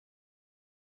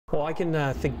Well, I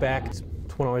can think back to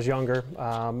when I was younger,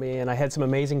 and I had some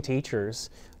amazing teachers.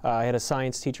 I had a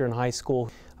science teacher in high school,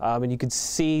 and you could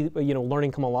see,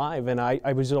 learning come alive. And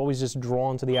I was always just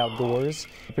drawn to the outdoors,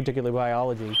 particularly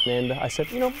biology. And I said,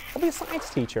 I'll be a science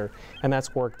teacher, and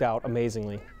that's worked out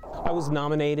amazingly. I was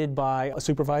nominated by a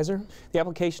supervisor. The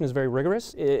application is very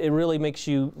rigorous. It really makes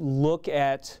you look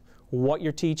at what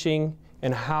you're teaching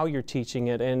and how you're teaching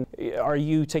it, and are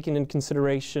you taking into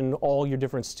consideration all your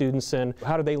different students and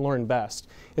how do they learn best?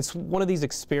 It's one of these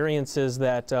experiences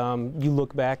that you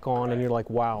look back on and you're like,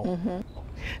 wow. Mm-hmm.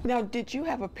 Now, did you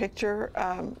have a picture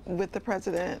with the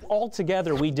president? All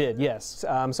together we did, yes.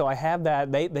 So I have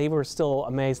that. They were still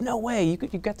amazed. No way, you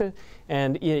got to,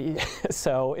 and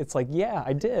so it's like, yeah,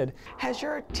 I did. Has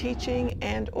your teaching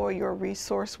and or your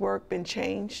resource work been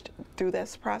changed through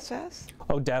this process?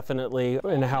 Oh, definitely,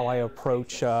 in how I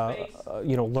approach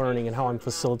learning and how I'm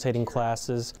facilitating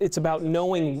classes. It's about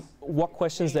knowing what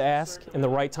questions to ask and the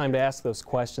right time to ask those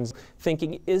questions.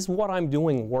 Thinking, is what I'm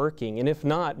doing working? And if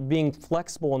not, being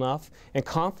flexible enough and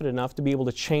confident enough to be able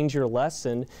to change your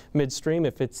lesson midstream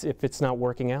if it's not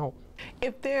working out.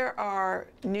 If there are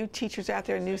new teachers out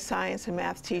there, new science and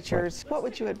math teachers, what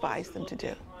would you advise them to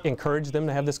do? Encourage them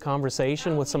to have this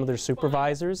conversation with some of their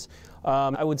supervisors.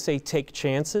 I would say take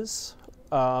chances.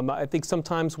 I think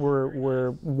sometimes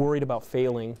we're worried about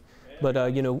failing, but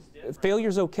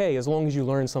failure's okay as long as you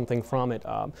learn something from it.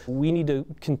 We need to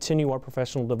continue our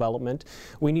professional development.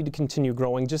 We need to continue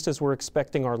growing, just as we're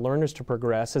expecting our learners to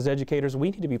progress. As educators,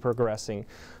 we need to be progressing.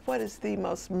 What is the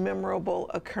most memorable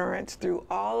occurrence through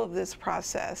all of this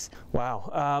process?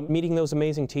 Wow, meeting those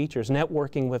amazing teachers,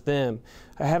 networking with them,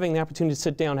 having the opportunity to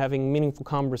sit down, having meaningful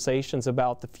conversations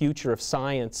about the future of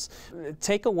science.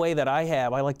 Takeaway that I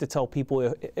have, I like to tell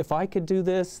people, if I could do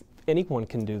this, anyone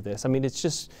can do this. I mean, it's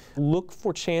just look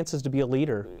for chances to be a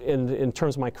leader. In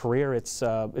terms of my career, it's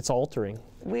altering.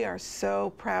 We are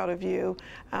so proud of you,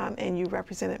 and you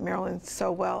represented Maryland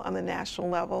so well on the national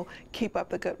level. Keep up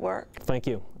the good work. Thank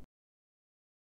you.